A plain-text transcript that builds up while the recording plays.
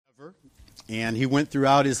And he went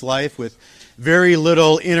throughout his life with very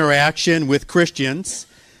little interaction with Christians.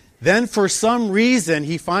 Then for some reason,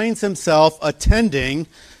 he finds himself attending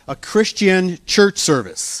a Christian church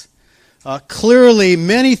service. Clearly,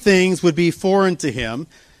 many things would be foreign to him,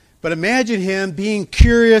 but imagine him being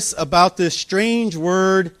curious about this strange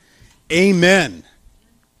word, amen.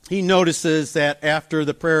 He notices that after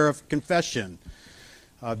the prayer of confession,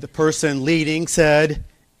 the person leading said,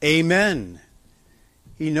 amen.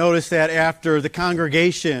 He noticed that after the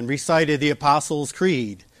congregation recited the Apostles'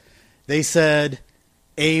 Creed, they said,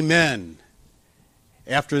 amen.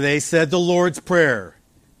 After they said the Lord's Prayer,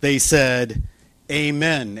 they said,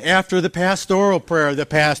 amen. After the pastoral prayer, the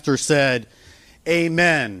pastor said,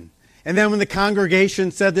 amen. And then when the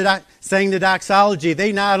congregation sang the doxology,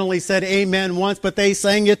 they not only said amen once, but they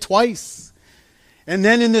sang it twice. And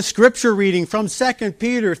then in the scripture reading from 2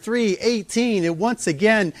 Peter 3:18, it once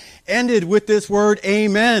again ended with this word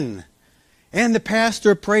amen. And the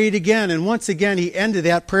pastor prayed again, and once again he ended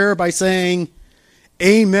that prayer by saying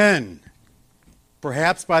amen.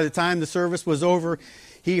 Perhaps by the time the service was over,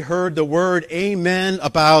 he heard the word amen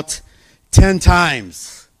about 10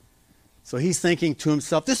 times. So he's thinking to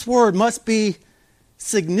himself, this word must be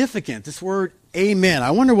significant, this word amen.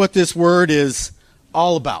 I wonder what this word is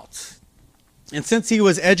all about. And since he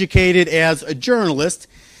was educated as a journalist,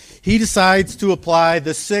 he decides to apply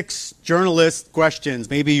the 6 journalist questions.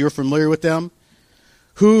 Maybe you're familiar with them.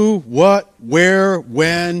 Who, what, where,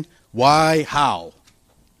 when, why, how.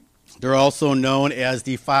 They're also known as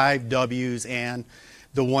the 5 W's and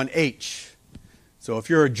the 1 H. So if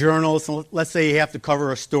you're a journalist, let's say you have to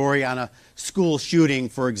cover a story on a school shooting,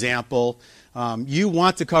 for example, you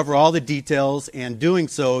want to cover all the details, and doing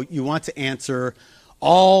so, you want to answer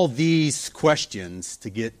all these questions to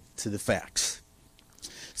get to the facts.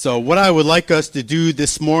 So what I would like us to do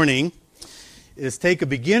this morning is take a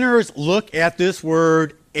beginner's look at this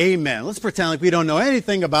word amen. Let's pretend like we don't know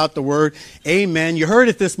anything about the word amen. You heard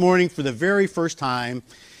it this morning for the very first time,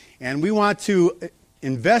 and we want to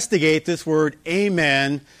investigate this word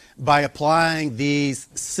amen by applying these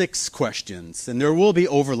 6 questions. And there will be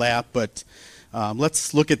overlap, but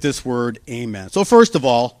let's look at this word amen. So first of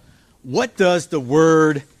all, what does the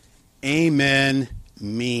word amen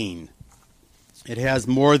mean? It has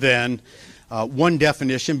more than one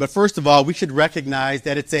definition, but first of all, we should recognize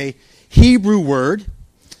that it's a Hebrew word,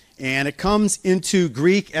 and it comes into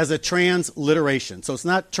Greek as a transliteration. So it's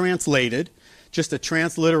not translated, just a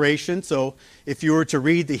transliteration. So if you were to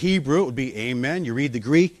read the Hebrew, it would be amen. You read the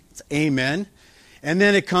Greek, it's amen. And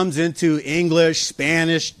then it comes into English,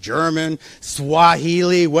 Spanish, German,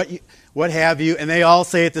 Swahili, what have you, and they all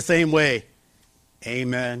say it the same way,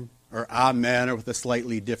 amen, or amen, or with a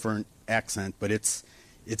slightly different accent, but it's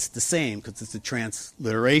the same because it's a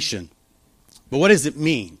transliteration. But what does it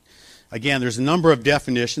mean? Again, there's a number of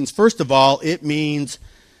definitions. First of all, it means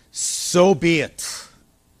so be it.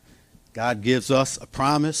 God gives us a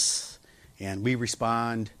promise, and we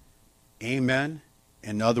respond, amen.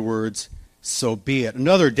 In other words, so be it.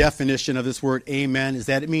 Another definition of this word amen is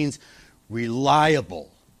that it means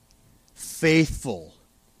reliable, faithful,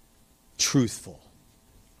 truthful.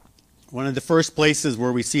 One of the first places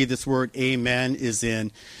where we see this word amen is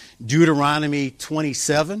in Deuteronomy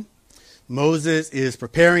 27. Moses is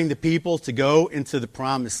preparing the people to go into the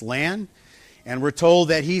promised land, and we're told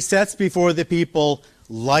that he sets before the people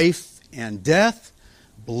life and death,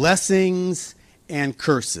 blessings and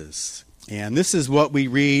curses. And this is what we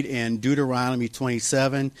read in Deuteronomy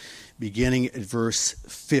 27, beginning at verse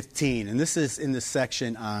 15. And this is in the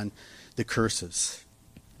section on the curses.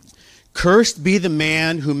 Cursed be the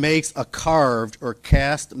man who makes a carved or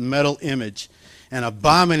cast metal image, an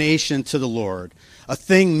abomination to the Lord, a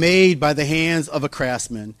thing made by the hands of a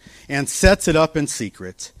craftsman, and sets it up in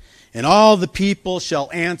secret. And all the people shall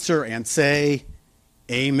answer and say,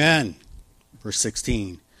 amen. Verse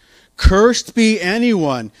 16. Cursed be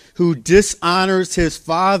anyone who dishonors his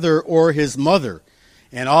father or his mother.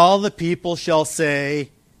 And all the people shall say,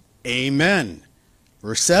 amen.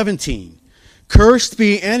 Verse 17. Cursed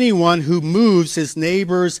be anyone who moves his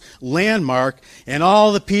neighbor's landmark, and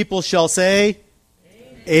all the people shall say,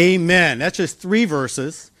 amen. That's just 3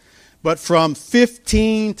 verses. But from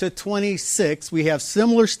 15 to 26, we have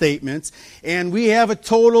similar statements, and we have a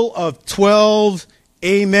total of 12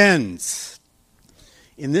 amens.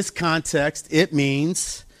 In this context, it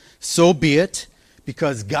means, so be it,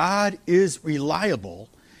 because God is reliable,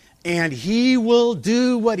 and he will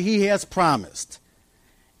do what he has promised.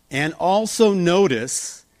 And also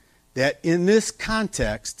notice that in this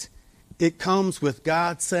context, it comes with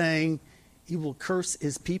God saying he will curse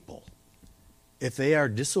his people if they are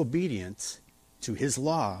disobedient to his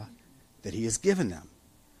law that he has given them,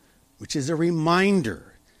 which is a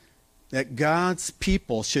reminder that God's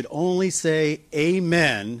people should only say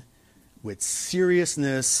amen with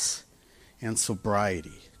seriousness and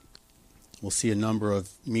sobriety. We'll see a number of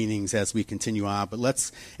meanings as we continue on, but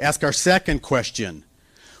let's ask our second question.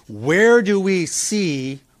 Where do we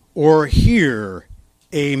see or hear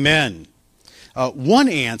amen? One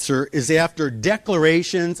answer is after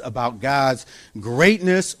declarations about God's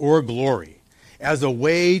greatness or glory as a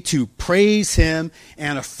way to praise him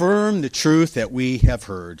and affirm the truth that we have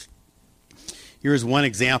heard. Here's one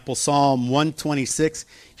example, Psalm 126.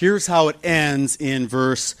 Here's how it ends in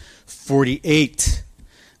verse 48.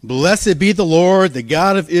 Blessed be the Lord, the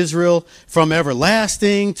God of Israel, from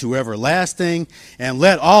everlasting to everlasting. And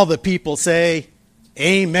let all the people say,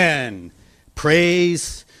 Amen.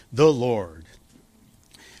 Praise the Lord.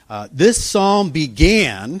 This psalm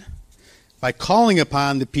began by calling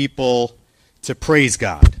upon the people to praise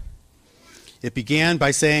God. It began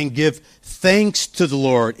by saying, give thanks to the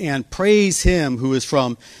Lord and praise him who is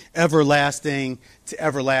from everlasting to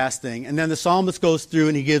everlasting. And then the psalmist goes through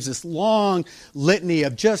and he gives this long litany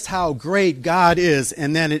of just how great God is.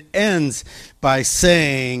 And then it ends by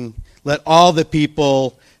saying, let all the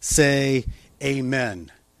people say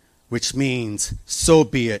amen, which means so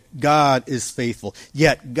be it. God is faithful.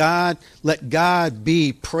 Yet let God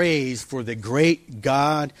be praised for the great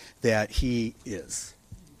God that he is.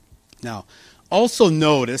 Now, also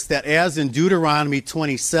notice that as in Deuteronomy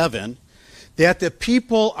 27, that the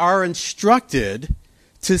people are instructed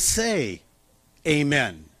to say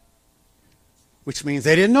amen, which means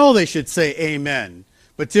they didn't know they should say amen.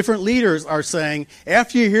 But different leaders are saying,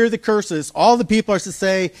 after you hear the curses, all the people are to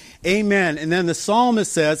say amen. And then the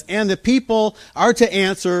psalmist says, and the people are to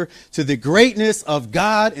answer to the greatness of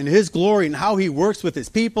God and his glory and how he works with his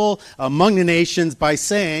people among the nations by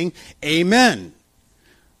saying amen.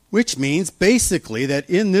 Which means basically that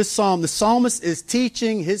in this psalm, the psalmist is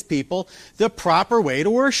teaching his people the proper way to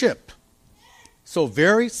worship. So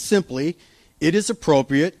very simply, it is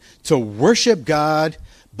appropriate to worship God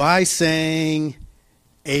by saying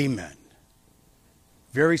amen.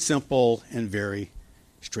 Very simple and very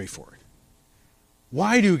straightforward.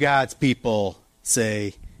 Why do God's people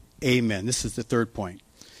say amen? This is the third point.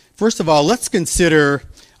 First of all, let's consider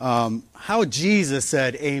how Jesus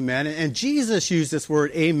said amen. And Jesus used this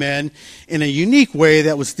word amen in a unique way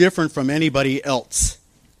that was different from anybody else.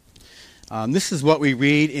 This is what we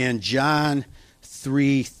read in John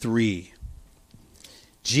 3:3.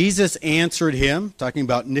 Jesus answered him, talking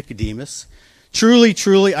about Nicodemus, truly,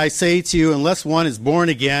 truly, I say to you, unless one is born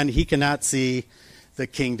again, he cannot see the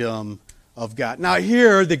kingdom of God. Now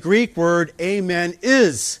here, the Greek word amen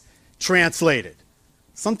is translated.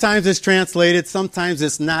 Sometimes it's translated, sometimes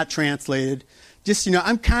it's not translated. Just,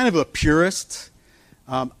 I'm kind of a purist.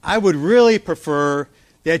 I would really prefer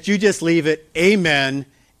that you just leave it amen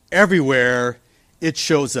everywhere it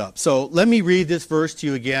shows up. So let me read this verse to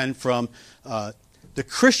you again from the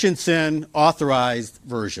Christensen Authorized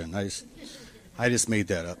Version. I just made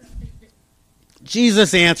that up.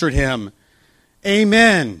 Jesus answered him,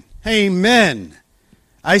 amen, amen.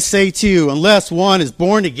 I say to you, unless one is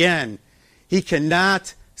born again, he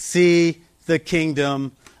cannot see the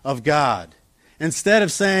kingdom of God. Instead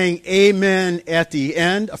of saying amen at the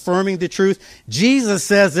end, affirming the truth, Jesus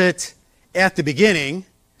says it at the beginning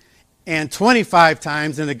and 25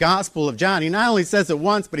 times in the Gospel of John. He not only says it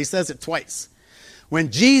once, but he says it twice.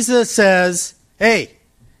 When Jesus says, hey,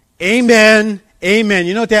 amen, amen,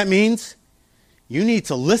 you know what that means? You need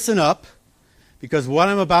to listen up because what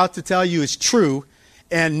I'm about to tell you is true.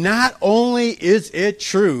 And not only is it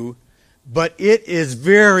true, but it is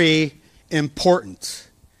very important.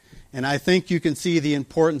 And I think you can see the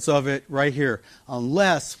importance of it right here.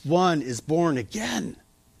 Unless one is born again,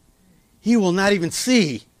 he will not even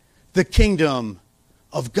see the kingdom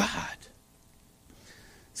of God.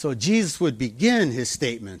 So Jesus would begin his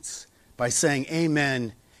statements by saying,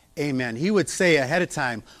 amen, amen. He would say ahead of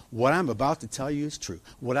time, what I'm about to tell you is true.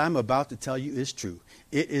 What I'm about to tell you is true.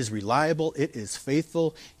 It is reliable. It is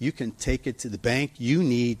faithful. You can take it to the bank. You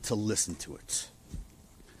need to listen to it.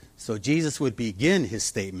 So Jesus would begin his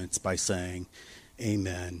statements by saying,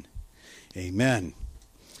 amen, amen.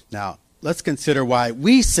 Now, let's consider why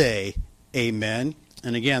we say amen.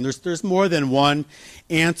 And again, there's more than one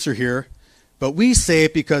answer here. But we say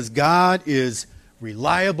it because God is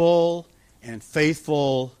reliable and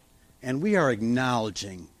faithful, and we are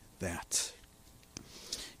acknowledging that.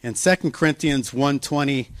 In 2 Corinthians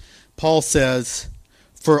 1:20, Paul says,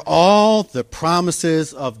 for all the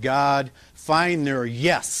promises of God find their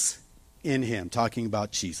yes in him, talking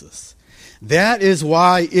about Jesus. That is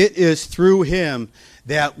why it is through him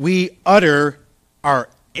that we utter our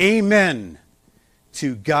amen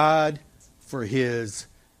to God for his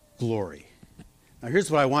glory. Now here's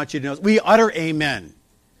what I want you to know. We utter amen.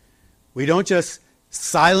 We don't just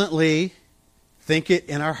silently think it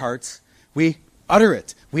in our hearts. We utter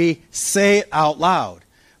it. We say it out loud.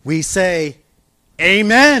 We say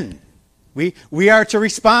amen. We are to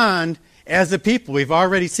respond as a people. We've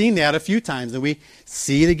already seen that a few times, and we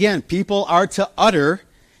see it again. People are to utter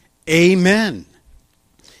amen.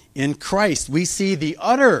 In Christ, we see the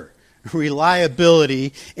utter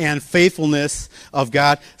reliability and faithfulness of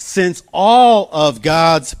God, since all of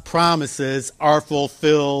God's promises are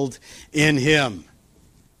fulfilled in him.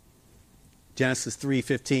 Genesis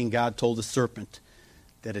 3:15, God told the serpent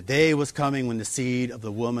that a day was coming when the seed of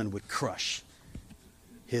the woman would crush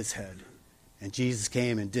his head. And Jesus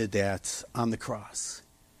came and did that on the cross.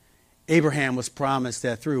 Abraham was promised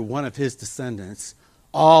that through one of his descendants,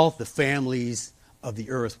 all the families of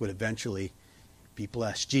the earth would eventually be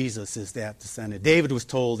blessed. Jesus is that descendant. David was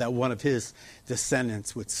told that one of his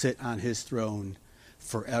descendants would sit on his throne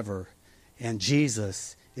forever. And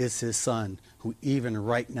Jesus is his son, who even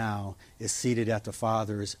right now is seated at the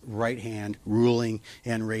Father's right hand, ruling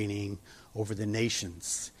and reigning over the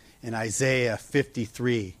nations. In Isaiah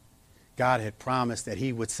 53, God had promised that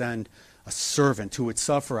he would send a servant who would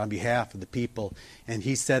suffer on behalf of the people. And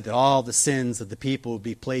he said that all the sins of the people would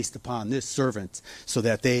be placed upon this servant so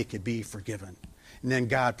that they could be forgiven. And then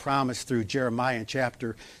God promised through Jeremiah in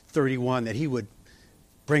chapter 31 that he would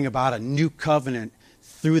bring about a new covenant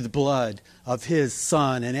through the blood of his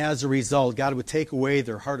son. And as a result, God would take away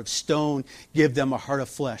their heart of stone, give them a heart of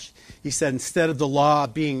flesh. He said instead of the law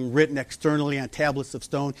being written externally on tablets of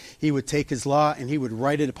stone, he would take his law and he would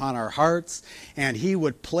write it upon our hearts, and he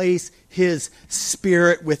would place his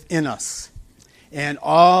spirit within us. And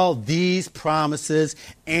all these promises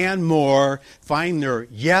and more find their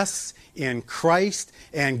yes in Christ,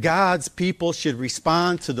 and God's people should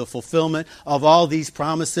respond to the fulfillment of all these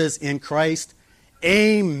promises in Christ.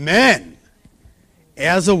 Amen.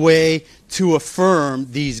 As a way to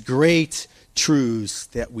affirm these great truths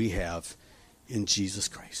that we have in Jesus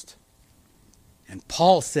Christ. And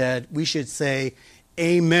Paul said we should say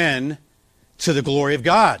amen to the glory of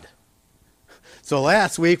God. So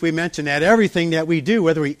last week we mentioned that everything that we do,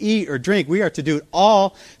 whether we eat or drink, we are to do it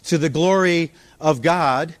all to the glory of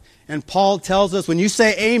God. And Paul tells us when you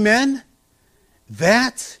say amen,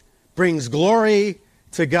 that brings glory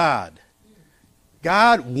to God.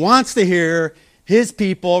 God wants to hear his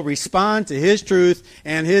people respond to his truth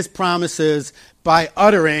and his promises by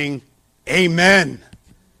uttering amen.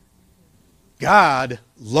 God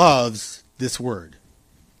loves this word.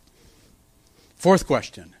 Fourth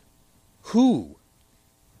question. Who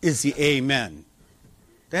is the amen?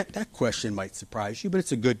 That question might surprise you, but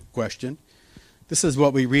it's a good question. This is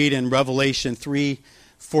what we read in Revelation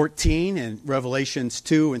 3:14 and Revelations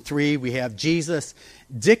 2 and 3. We have Jesus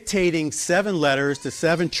dictating 7 letters to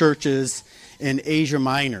 7 churches in Asia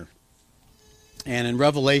Minor. And in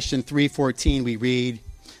Revelation 3:14 we read,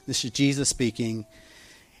 this is Jesus speaking,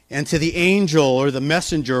 and to the angel or the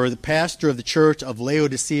messenger or the pastor of the church of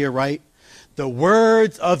Laodicea write, the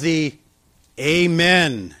words of the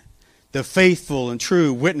Amen, the faithful and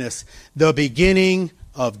true witness, the beginning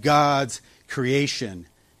of God's creation.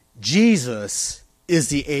 Jesus is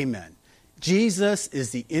the Amen. Jesus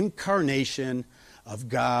is the incarnation of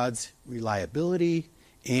God's reliability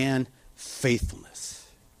and faithfulness.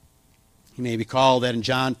 You may recall that in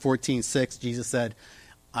John 14:6, Jesus said,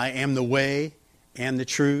 I am the way and the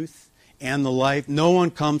truth and the life. No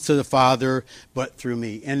one comes to the Father but through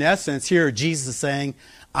me. In essence, here Jesus is saying,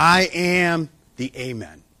 I am the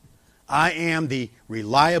Amen. I am the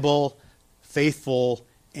reliable, faithful,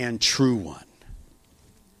 and true one.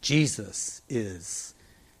 Jesus is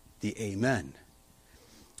the Amen.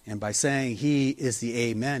 And by saying he is the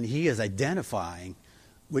Amen, he is identifying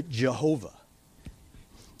with Jehovah.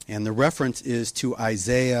 And the reference is to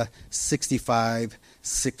Isaiah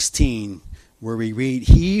 65:16, where we read,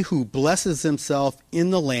 he who blesses himself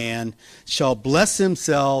in the land shall bless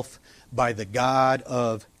himself by the God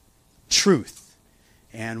of truth.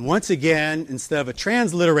 And once again, instead of a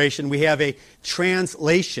transliteration, we have a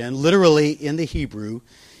translation, literally in the Hebrew.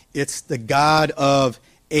 It's the God of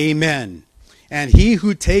Amen. And he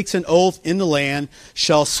who takes an oath in the land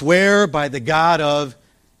shall swear by the God of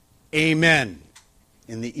Amen.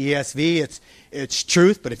 In the ESV, it's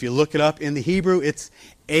truth, but if you look it up in the Hebrew, it's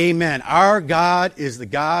Amen. Our God is the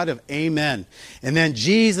God of Amen. And then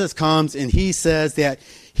Jesus comes and he says that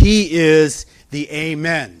he is the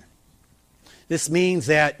Amen. This means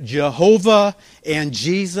that Jehovah and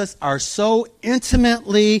Jesus are so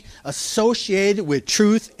intimately associated with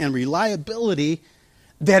truth and reliability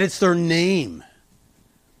that it's their name.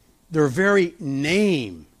 Their very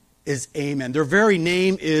name is Amen. Their very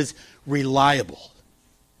name is reliable.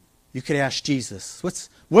 You could ask Jesus,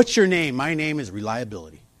 what's your name? My name is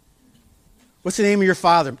reliability. What's the name of your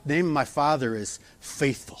father? The name of my father is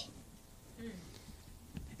faithful.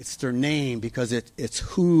 It's their name because it's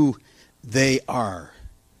who they are.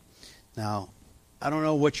 Now, I don't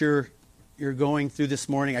know what you're going through this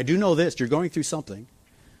morning. I do know this. You're going through something.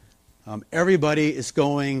 Everybody is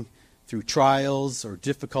going through trials or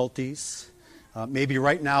difficulties. Maybe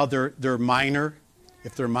right now they're minor.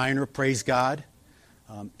 If they're minor, praise God.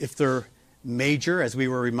 If they're major, as we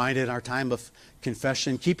were reminded in our time of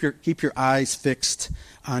confession, keep your eyes fixed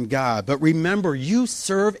on God. But remember, you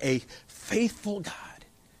serve a faithful God.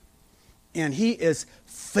 And He is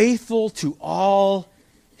faithful to all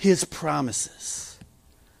His promises.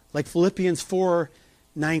 Like Philippians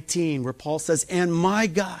 4:19, where Paul says, "And my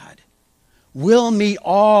God will meet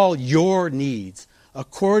all your needs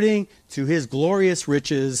according to His glorious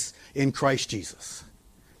riches in Christ Jesus."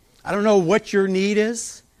 I don't know what your need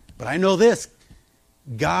is, but I know this.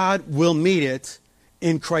 God will meet it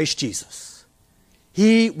in Christ Jesus.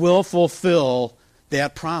 He will fulfill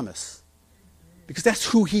that promise. Because that's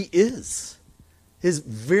who He is. His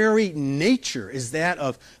very nature is that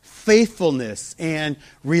of faithfulness and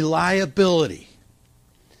reliability.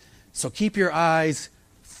 So keep your eyes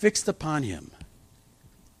fixed upon Him.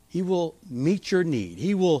 He will meet your need.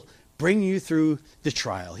 He will bring you through the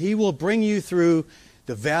trial. He will bring you through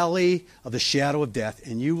the valley of the shadow of death,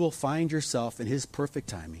 and you will find yourself in His perfect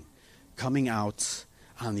timing coming out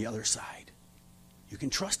on the other side. You can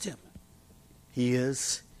trust Him. He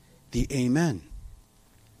is the Amen.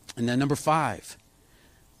 And then number 5,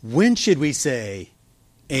 when should we say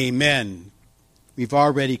Amen? We've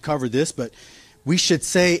already covered this, but we should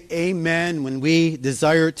say Amen when we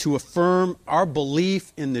desire to affirm our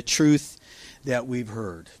belief in the truth that we've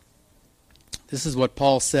heard. This is what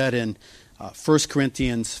Paul said in 1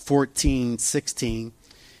 Corinthians 14:16.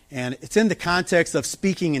 And it's in the context of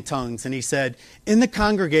speaking in tongues. And he said, in the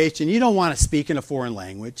congregation, you don't want to speak in a foreign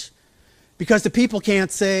language because the people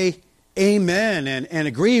can't say Amen and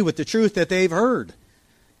agree with the truth that they've heard.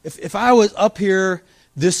 If I was up here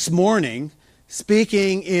this morning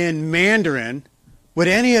speaking in Mandarin, would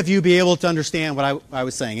any of you be able to understand what I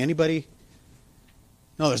was saying? Anybody?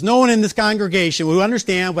 No, there's no one in this congregation who would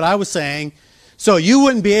understand what I was saying. So you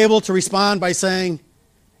wouldn't be able to respond by saying,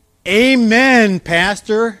 Amen,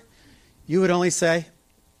 Pastor. You would only say,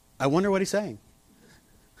 I wonder what he's saying.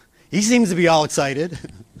 He seems to be all excited.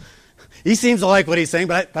 He seems to like what he's saying,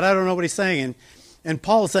 but I don't know what he's saying. And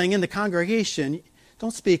Paul is saying in the congregation,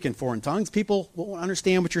 don't speak in foreign tongues. People won't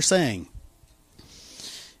understand what you're saying.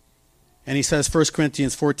 And he says, 1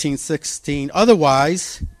 Corinthians 14:16,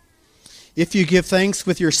 otherwise, if you give thanks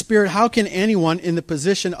with your spirit, how can anyone in the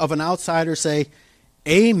position of an outsider say,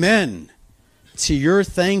 Amen to your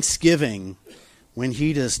thanksgiving when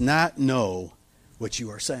he does not know what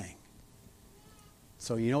you are saying?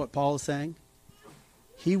 So you know what Paul is saying?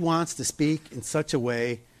 He wants to speak in such a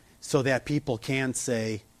way so that people can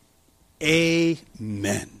say,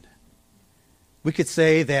 Amen. We could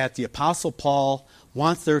say that the Apostle Paul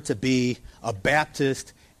wants there to be a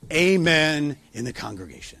Baptist Amen in the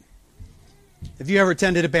congregation. Have you ever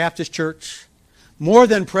attended a Baptist church? More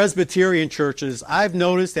than Presbyterian churches, I've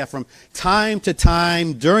noticed that from time to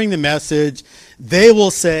time during the message, they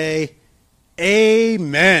will say,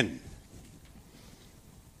 Amen.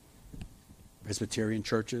 Presbyterian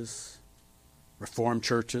churches, Reformed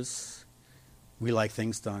churches, we like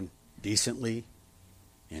things done decently,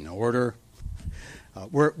 in order.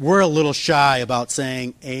 We're a little shy about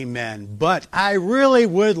saying amen, but I really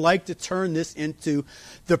would like to turn this into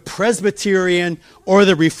the Presbyterian or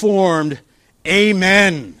the Reformed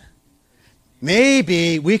amen.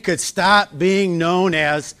 Maybe we could stop being known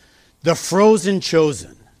as the frozen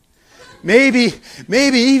chosen. Maybe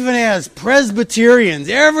even as Presbyterians,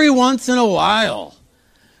 every once in a while,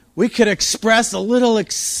 we could express a little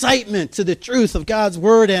excitement to the truth of God's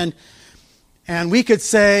Word, and we could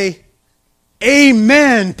say,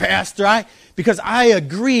 Amen, Pastor, because I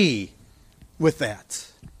agree with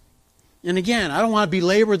that. And again, I don't want to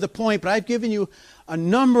belabor the point, but I've given you a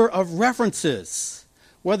number of references,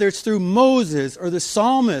 whether it's through Moses or the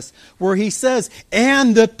psalmist, where he says,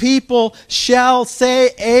 and the people shall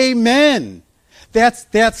say amen.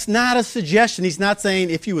 That's not a suggestion. He's not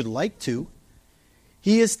saying if you would like to.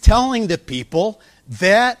 He is telling the people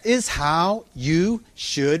that is how you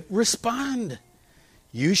should respond.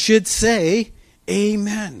 You should say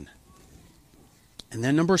Amen. And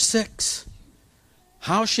then number 6,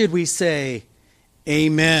 how should we say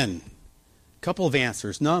amen? A couple of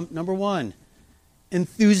answers. Number 1,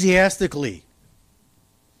 enthusiastically,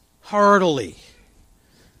 heartily.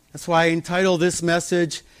 That's why I entitled this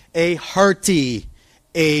message, A Hearty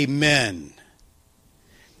Amen.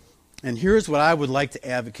 And here's what I would like to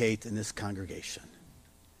advocate in this congregation.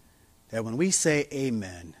 That when we say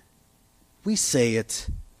amen, we say it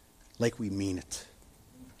like we mean it.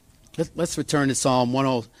 Let's return to Psalm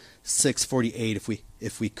 106:48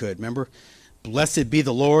 if we could. Remember, blessed be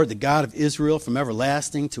the Lord, the God of Israel, from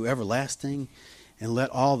everlasting to everlasting. And let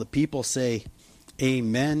all the people say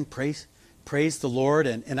amen. Praise the Lord.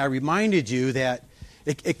 And I reminded you that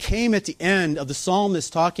it came at the end of the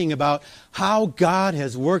psalmist talking about how God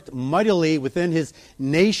has worked mightily within his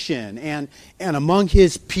nation and among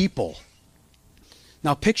his people.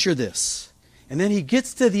 Now picture this. And then he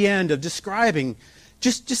gets to the end of describing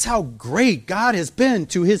just how great God has been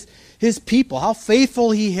to his people, how faithful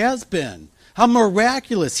he has been, how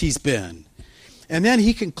miraculous he's been. And then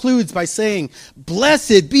he concludes by saying,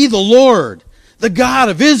 blessed be the Lord, the God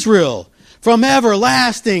of Israel, from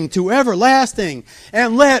everlasting to everlasting.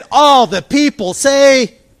 And let all the people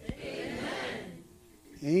say, amen.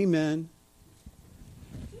 Amen.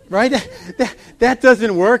 Right? That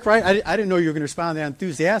doesn't work, right? I didn't know you were going to respond that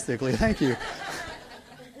enthusiastically. Thank you.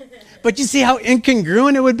 But you see how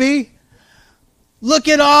incongruent it would be? Look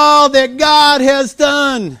at all that God has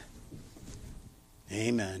done.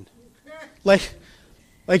 Amen. Like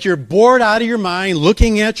you're bored out of your mind,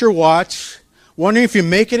 looking at your watch, wondering if you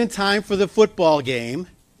make it in time for the football game.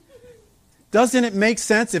 Doesn't it make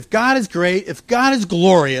sense? If God is great, if God is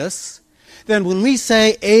glorious, then when we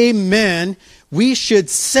say amen, we should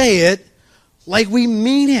say it like we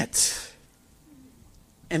mean it.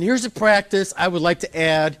 And here's a practice I would like to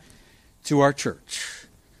add to our church.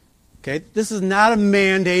 Okay, this is not a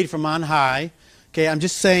mandate from on high. Okay, I'm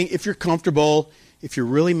just saying if you're comfortable, if you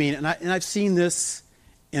really mean it, and I've seen this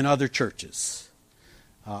in other churches.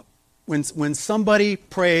 When somebody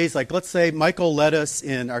prays, like let's say Michael led us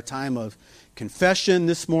in our time of confession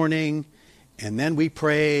this morning, and then we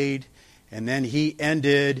prayed, and then he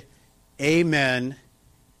ended, amen.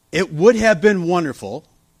 It would have been wonderful,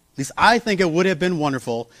 at least I think it would have been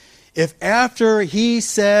wonderful, if after he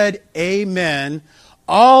said amen,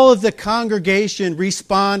 all of the congregation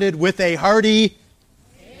responded with a hearty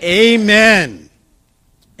amen.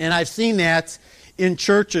 And I've seen that in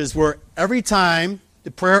churches where every time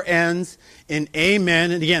the prayer ends in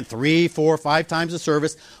amen, and again, 3, 4, 5 times a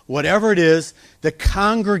service, whatever it is, the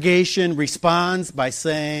congregation responds by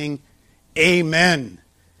saying amen.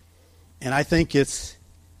 And I think it's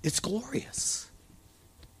glorious.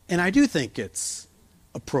 And I do think it's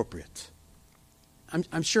appropriate.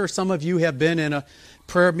 I'm sure some of you have been in a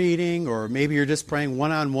prayer meeting, or maybe you're just praying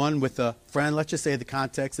one-on-one with a friend. Let's just say the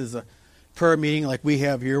context is a prayer meeting like we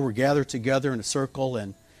have here. We're gathered together in a circle,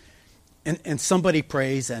 and somebody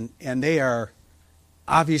prays, and they are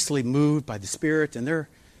obviously moved by the Spirit, and they're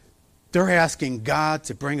asking God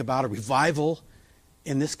to bring about a revival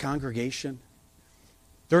in this congregation.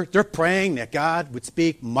 They're praying that God would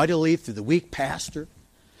speak mightily through the weak pastor.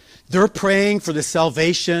 They're praying for the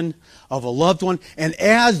salvation of a loved one. And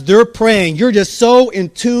as they're praying, you're just so in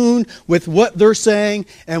tune with what they're saying.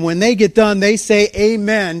 And when they get done, they say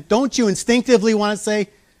amen. Don't you instinctively want to say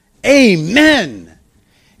amen?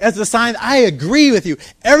 As a sign, I agree with you.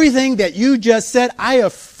 Everything that you just said, I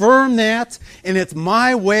affirm that. And it's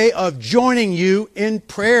my way of joining you in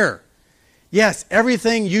prayer. Yes,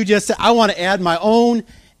 everything you just said, I want to add my own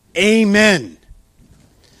amen.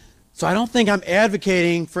 So I don't think I'm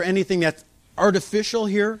advocating for anything that's artificial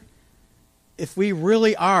here. If we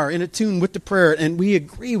really are in tune with the prayer and we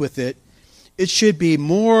agree with it, it should be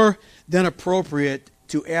more than appropriate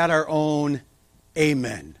to add our own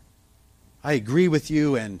amen. I agree with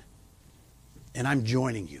you and I'm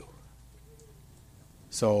joining you.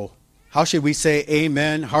 So how should we say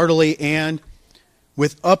amen heartily and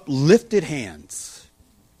with uplifted hands?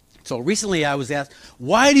 So recently I was asked,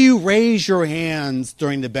 why do you raise your hands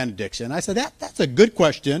during the benediction? I said, that's a good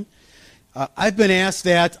question. I've been asked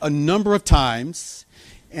that a number of times.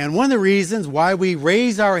 And one of the reasons why we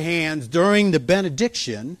raise our hands during the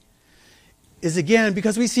benediction is, again,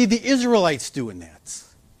 because we see the Israelites doing that.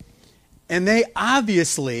 And they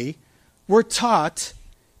obviously were taught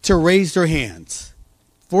to raise their hands.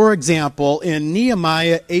 For example, in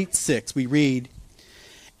Nehemiah 8:6, we read,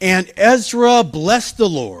 and Ezra blessed the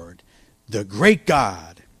Lord, the great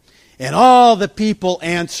God. And all the people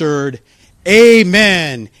answered,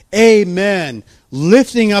 amen, amen,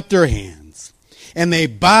 lifting up their hands. and they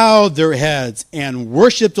bowed their heads and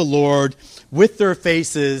worshiped the Lord with their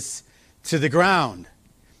faces to the ground.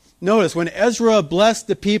 Notice, when Ezra blessed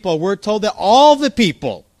the people, we're told that all the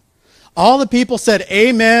people said,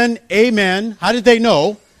 Amen, Amen. How did they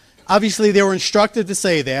know? Obviously, they were instructed to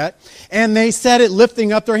say that. And they said it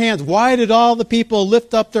lifting up their hands. Why did all the people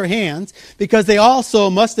lift up their hands? Because they also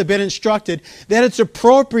must have been instructed that it's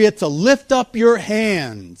appropriate to lift up your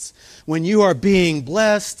hands when you are being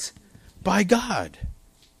blessed by God.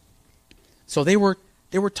 So they were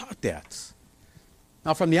taught that.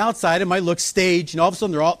 Now, from the outside, it might look staged, and all of a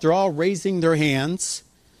sudden they're all raising their hands.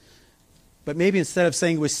 But maybe instead of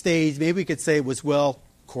saying it was staged, maybe we could say it was well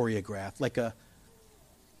choreographed, like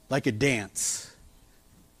a dance.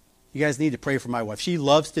 You guys need to pray for my wife. She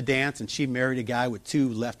loves to dance, and she married a guy with 2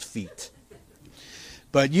 left feet.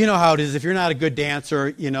 But you know how it is. If you're not a good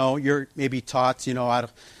dancer, you're maybe taught,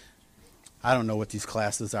 I don't know what these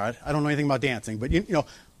classes are. I don't know anything about dancing. But,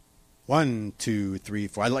 1, 2, 3,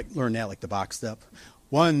 4. I learn that like the box step.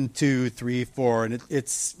 1, 2, 3, 4. And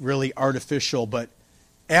it's really artificial. But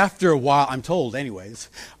after a while, I'm told anyways,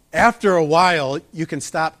 after a while, you can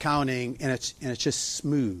stop counting, and it's just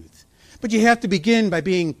smooth. But you have to begin by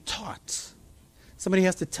being taught. Somebody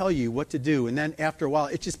has to tell you what to do, and then after a while,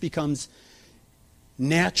 it just becomes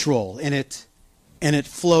natural, and it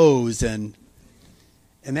flows, and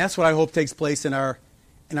that's what I hope takes place in our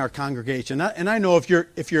congregation. And I know if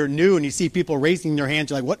you're new and you see people raising their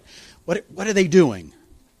hands, you're like, what are they doing?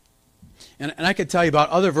 And I could tell you about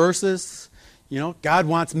other verses. God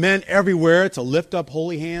wants men everywhere to lift up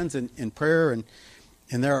holy hands in prayer, and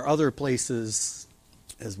there are other places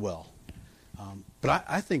as well. But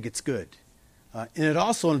I think it's good. And it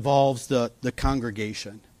also involves the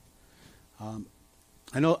congregation.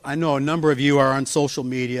 I know a number of you are on social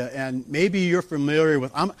media, and maybe you're familiar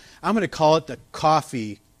with, I'm going to call it the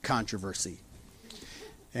coffee controversy.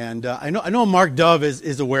 And I know Mark Dove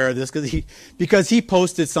is aware of this because he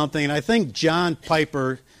posted something, and I think John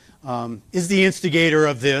Piper is the instigator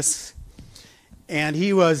of this. And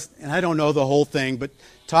he was, and I don't know the whole thing, but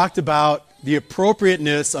talked about the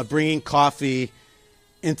appropriateness of bringing coffee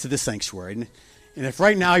into the sanctuary. And if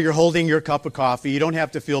right now you're holding your cup of coffee, you don't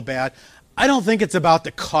have to feel bad. I don't think it's about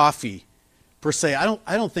the coffee per se.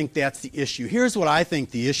 I don't think that's the issue. Here's what I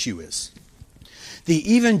think the issue is.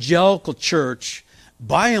 The evangelical church,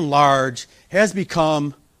 by and large, has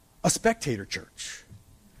become a spectator church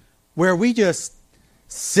where we just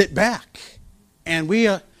sit back and we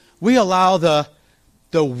allow the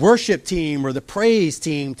worship team or the praise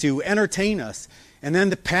team to entertain us, and then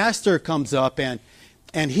the pastor comes up and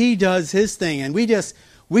he does his thing, and we just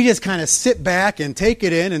kind of sit back and take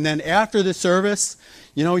it in, and then after the service,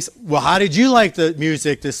 he said, well, how did you like the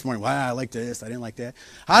music this morning? Well, I liked this, I didn't like that.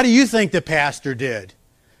 How do you think the pastor did?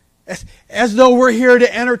 As though we're here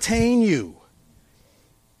to entertain you.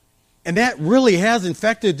 And that really has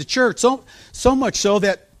infected the church, so much so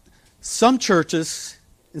that some churches,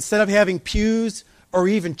 instead of having pews or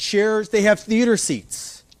even chairs, they have theater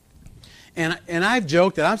seats. And I've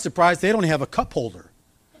joked that I'm surprised they don't have a cup holder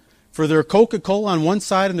for their Coca-Cola on one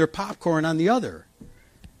side and their popcorn on the other,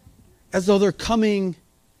 as though they're coming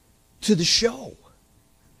to the show.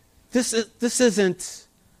 This isn't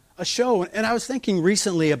a show. And I was thinking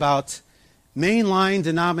recently about mainline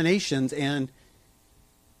denominations, and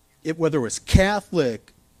whether it was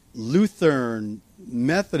Catholic, Lutheran,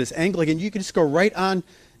 Methodist, Anglican, you can just go right on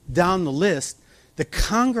down the list. The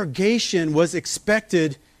congregation was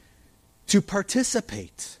expected to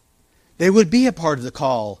participate. They would be a part of the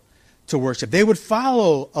call to worship. They would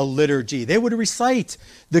follow a liturgy. They would recite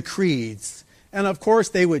the creeds. And of course,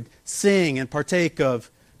 they would sing and partake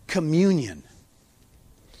of communion.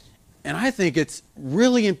 And I think it's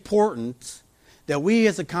really important that we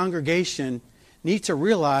as a congregation need to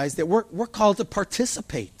realize that we're called to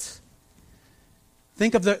participate.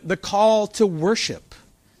 Think of the call to worship.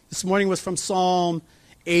 This morning was from Psalm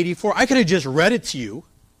 84. I could have just read it to you.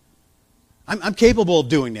 I'm capable of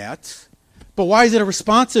doing that. But why is it a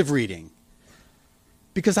responsive reading?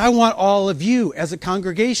 Because I want all of you as a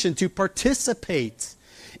congregation to participate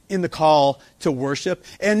in the call to worship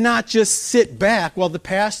and not just sit back while the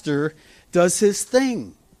pastor does his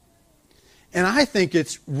thing. And I think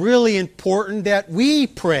it's really important that we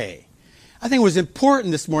pray. I think it was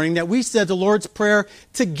important this morning that we said the Lord's Prayer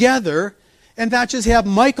together and not just have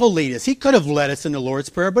Michael lead us. He could have led us in the Lord's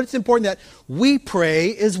Prayer, but it's important that we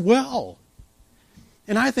pray as well.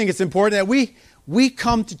 And I think it's important that we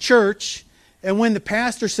come to church, and when the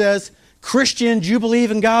pastor says, Christians, you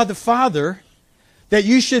believe in God the Father, that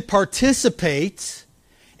you should participate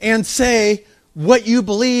and say what you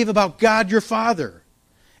believe about God your Father.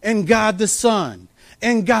 and God the Son,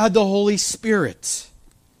 and God the Holy Spirit.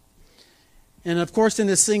 And of course, in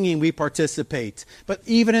the singing, we participate. But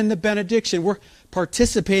even in the benediction, we're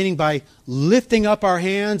participating by lifting up our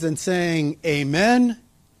hands and saying, Amen.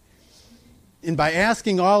 And by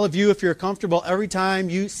asking all of you, if you're comfortable, every time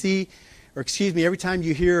you every time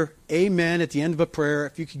you hear Amen at the end of a prayer,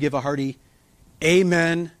 if you could give a hearty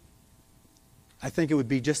Amen, I think it would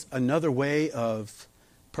be just another way of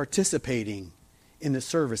participating in the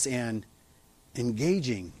service and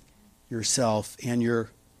engaging yourself and your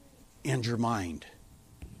mind.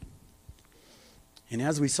 And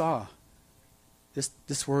as we saw,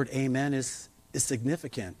 this word amen is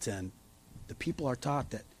significant, and the people are taught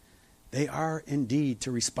that they are indeed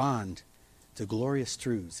to respond to glorious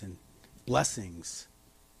truths and blessings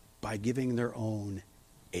by giving their own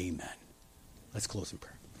amen. Let's close in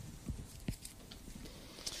prayer.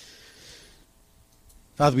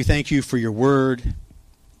 Father, we thank you for your word.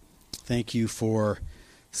 Thank you for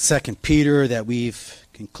 2 Peter that we've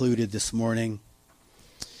concluded this morning.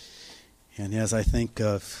 And as I think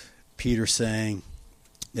of Peter saying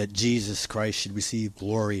that Jesus Christ should receive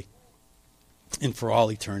glory and for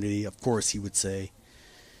all eternity, of course he would say,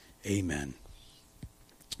 Amen.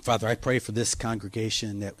 Father, I pray for this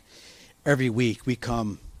congregation that every week we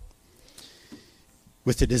come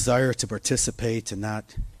with the desire to participate and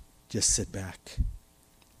not just sit back.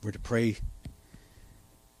 We're to pray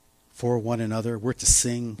for one another. We're to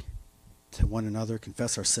sing to one another,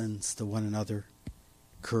 confess our sins to one another,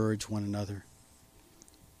 encourage one another.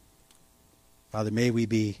 Father, may we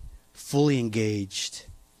be fully engaged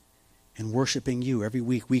in worshiping you. Every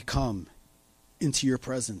week we come into your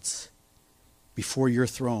presence before your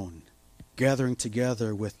throne, gathering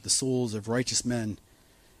together with the souls of righteous men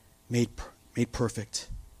made perfect.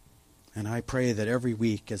 And I pray that every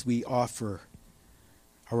week as we offer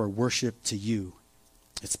our worship to you,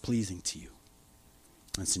 it's pleasing to you.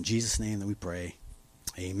 And it's in Jesus' name that we pray.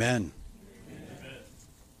 Amen.